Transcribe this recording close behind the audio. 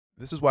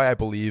This is why I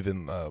believe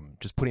in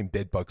just putting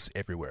bed bugs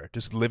everywhere.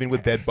 Just living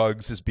with bed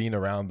bugs, just being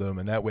around them,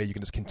 and that way you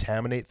can just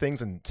contaminate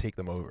things and take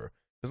them over.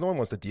 Because no one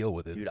wants to deal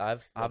with it. Dude,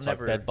 I've It's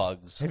never like bed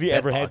bugs. Have you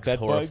ever had bed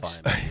bugs?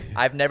 Horrifying.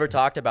 I've never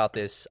talked about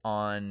this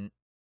on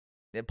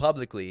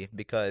publicly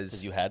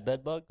because You had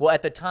bed bugs? well,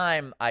 at the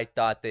time I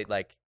thought that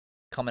like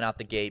coming out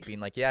the gate being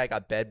like, yeah, I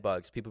got bed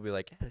bugs. People would be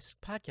like, yeah, this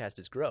podcast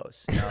is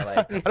gross. You know, like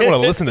I don't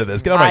want to listen to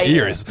this. Get out of my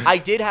ears. I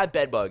did have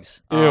bed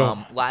bugs Ew.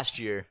 last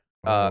year.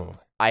 Oh.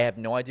 I have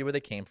no idea where they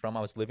came from.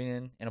 I was living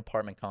in an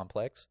apartment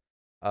complex,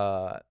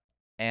 and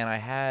I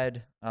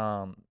had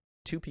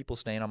 2 people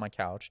staying on my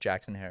couch,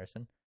 Jackson and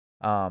Harrison.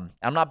 I'm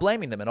not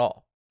blaming them at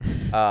all.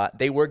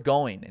 They were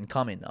going and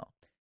coming though,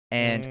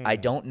 and I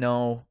don't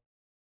know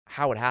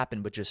how it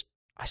happened, but just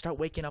I start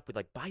waking up with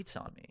like bites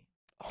on me,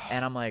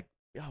 and I'm like,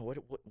 yo,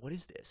 what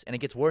is this? And it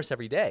gets worse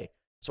every day.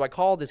 So I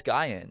called this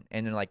guy in,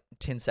 and in like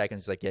 10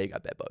 seconds, he's like, yeah, you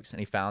got bed bugs. And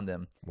he found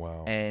them.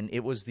 Wow. And it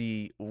was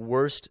the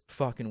worst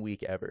fucking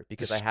week ever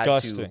because I had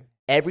Disgusting. to,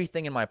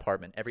 everything in my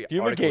apartment, every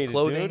article of Fumigated,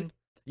 clothing. dude.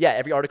 Yeah,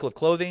 every article of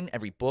clothing,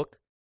 every book,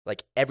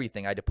 like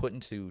everything I had to put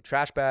into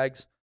trash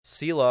bags,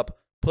 seal up,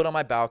 put on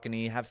my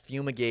balcony, have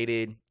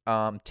fumigated,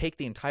 take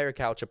the entire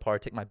couch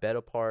apart, take my bed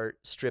apart,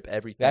 strip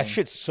everything. That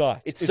shit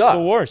sucked. It It's sucked.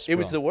 the worst. It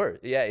was bro. the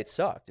worst. Yeah, it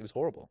sucked. It was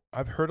horrible.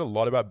 I've heard a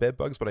lot about bed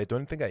bugs, but I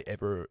don't think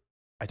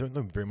I don't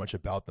know very much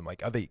about them. Like,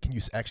 can you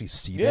actually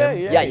see them?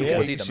 Yeah, you can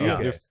see them, yeah.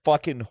 They're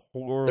fucking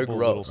horrible. They're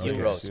gross. little They're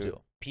things, gross dude.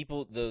 too.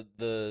 People,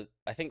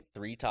 I think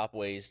 3 top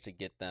ways to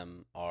get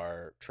them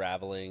are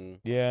traveling,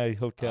 Yeah,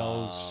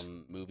 hotels.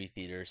 movie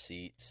theater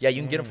seats. Yeah,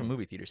 you can get them from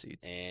movie theater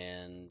seats.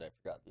 And I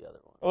forgot the other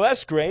one. Oh,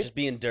 that's great. Just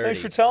being dirty.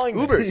 Thanks for telling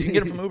me. Ubers. You can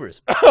get them from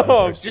Ubers.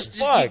 Oh, Just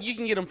fuck. you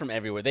can get them from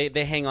everywhere.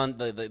 They hang on.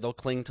 They'll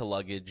cling to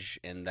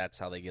luggage, and that's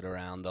how they get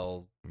around.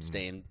 They'll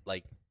stay in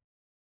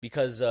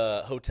because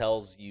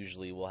hotels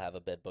usually will have a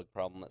bed bug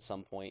problem at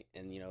some point,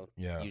 and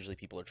usually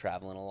people are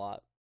traveling a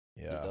lot.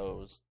 Yeah. With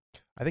those.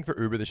 I think for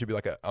Uber there should be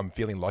like a I'm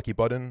feeling lucky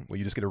button where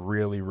you just get a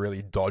really,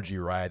 really dodgy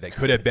ride that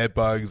could have bed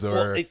bugs or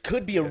Well, it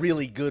could be a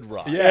really good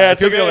ride. Yeah, it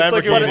could be a it's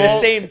like Lamborghini. But at the roll-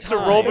 same it's a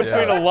roll time-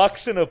 between Yeah. a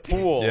Lux and a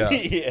pool. Yeah.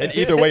 Yeah. And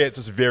either way it's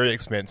just very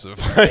expensive.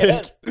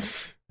 Like,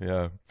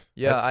 yeah.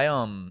 Yeah,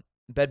 That's-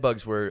 bed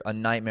bugs were a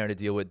nightmare to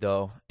deal with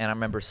though, and I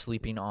remember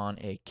sleeping on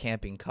a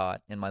camping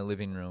cot in my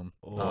living room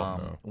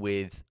no.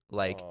 with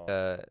like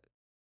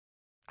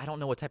I don't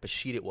know what type of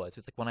sheet it was.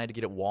 It's like one I had to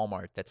get at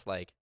Walmart that's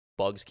like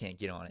bugs can't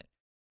get on it.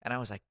 And I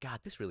was like, God,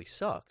 this really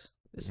sucks.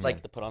 This is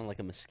Like to put on like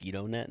a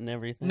mosquito net and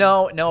everything.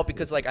 no,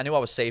 because like I knew I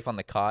was safe on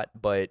the cot,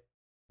 but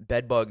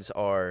bed bugs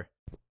are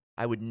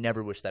I would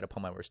never wish that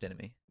upon my worst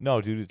enemy.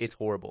 No, dude, It's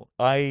horrible.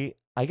 I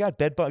got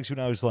bed bugs when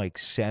I was like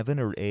 7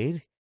 or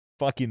 8.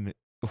 Fucking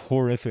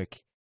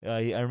horrific.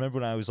 I remember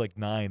when I was like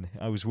 9,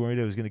 I was worried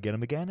I was going to get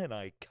them again, and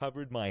I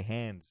covered my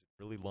hands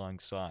in really long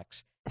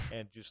socks.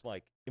 And just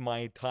like in my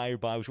entire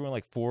body, I was wearing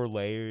like 4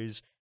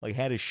 layers, like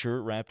had a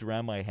shirt wrapped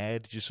around my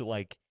head just to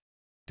like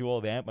do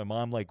all that. My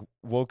mom like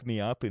woke me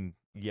up and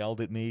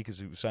yelled at me because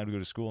it was time to go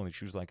to school, and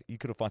she was like, "You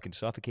could have fucking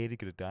suffocated,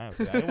 could have died."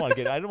 I was like,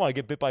 I don't want to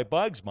get bit by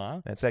bugs,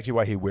 Mom. That's actually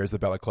why he wears the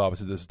balaclava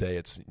to this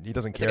day. He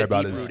doesn't It's care like a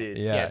about his deep-rooted-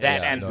 Yeah,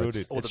 that and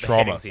it's all the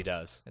trauma. beheadings he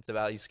does. It's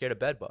about he's scared of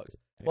bed bugs.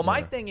 Well, my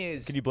Yeah. thing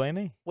is Can you blame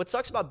me? what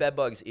sucks about bed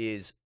bugs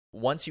is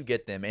once you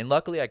get them, and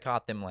luckily I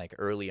caught them like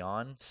early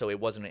on, so it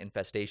wasn't an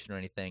infestation or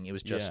anything. It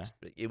was just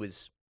it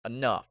was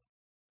enough.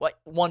 Like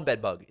one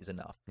bed bug is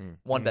enough.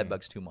 One bed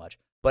bug's too much.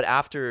 But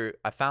after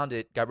I found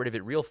it, got rid of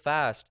it real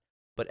fast.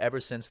 But ever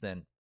since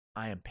then,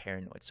 I am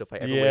paranoid. So if I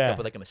ever wake up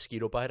with like a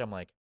mosquito bite, I'm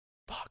like,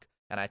 fuck,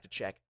 and I have to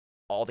check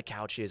all the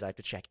couches. I have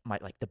to check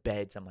the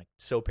beds. I'm like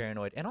so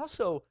paranoid. And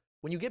also,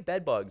 when you get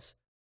bed bugs,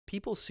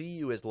 people see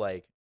you as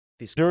like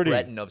this Dirty.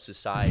 cretin of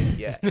society.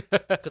 Yeah.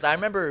 Because I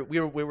remember we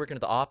were working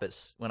at the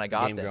office when I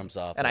got Game them, Grumps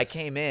office. and I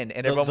came in,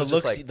 and The everyone was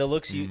looks, just like, the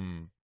looks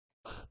you.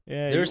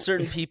 Yeah, There are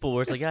certain people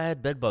where it's like I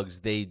had bed bugs.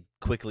 They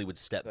quickly would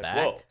step back.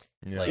 whoa.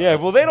 Yeah. Yeah,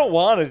 well, they don't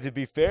want it, to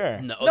be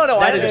fair. No, I that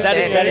is understand. that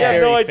is You have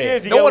very no fake. idea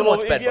if you No got a one little,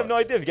 wants bed you have no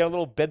bugs. idea if you got a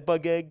little bed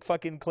bug egg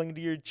fucking clinging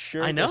to your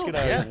shirt. I know, It's gonna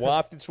yeah.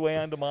 waft its way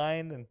onto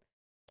mine, and You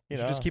you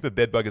should know. just keep a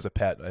bed bug as a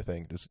pet, I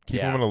think. Just keep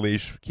Yeah. him on a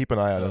leash, keep an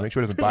eye on him, make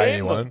sure he doesn't bite Tame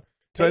anyone. him.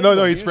 Tame No,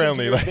 them, he's use it to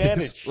friendly. your Like,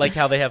 advantage. Like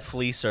how they have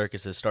flea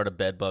circuses. Start a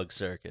bed bug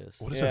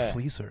circus. what is Yeah. a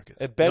flea circus?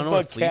 A You bed don't know what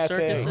bug a flea cafe.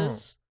 circus Oh.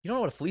 is? you don't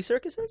know what a flea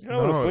circus is? You know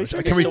what a No, flea can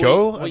circus we is?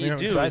 go? What I mean, you I'm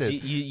do excited.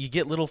 is you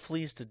get little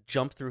fleas to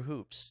jump through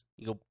hoops.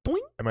 You go boing.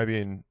 Am I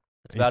being?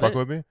 That's Are you about fucking it.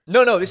 with me?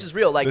 No, this is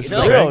real. Like This it's is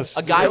like real.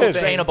 a guy will It's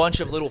train real. a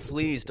bunch of little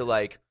fleas to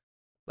like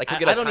he'll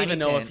get I a don't tiny even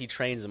know tent. if he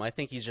trains them. I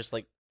think he's just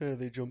like,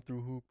 they jump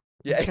through hoop.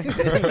 Yeah.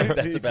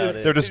 That's about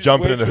it. They're just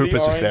jumping wait in the for hoop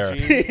is just there.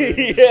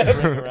 RNG Yeah. to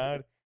spring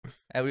around.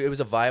 And it was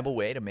a viable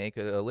way to make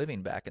a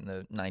living back in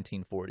the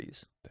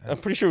 1940s. I'm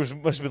pretty sure it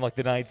must have been like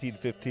the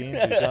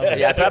 1915s or something.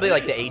 Yeah, probably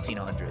like the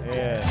 1800s.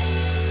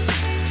 Yeah.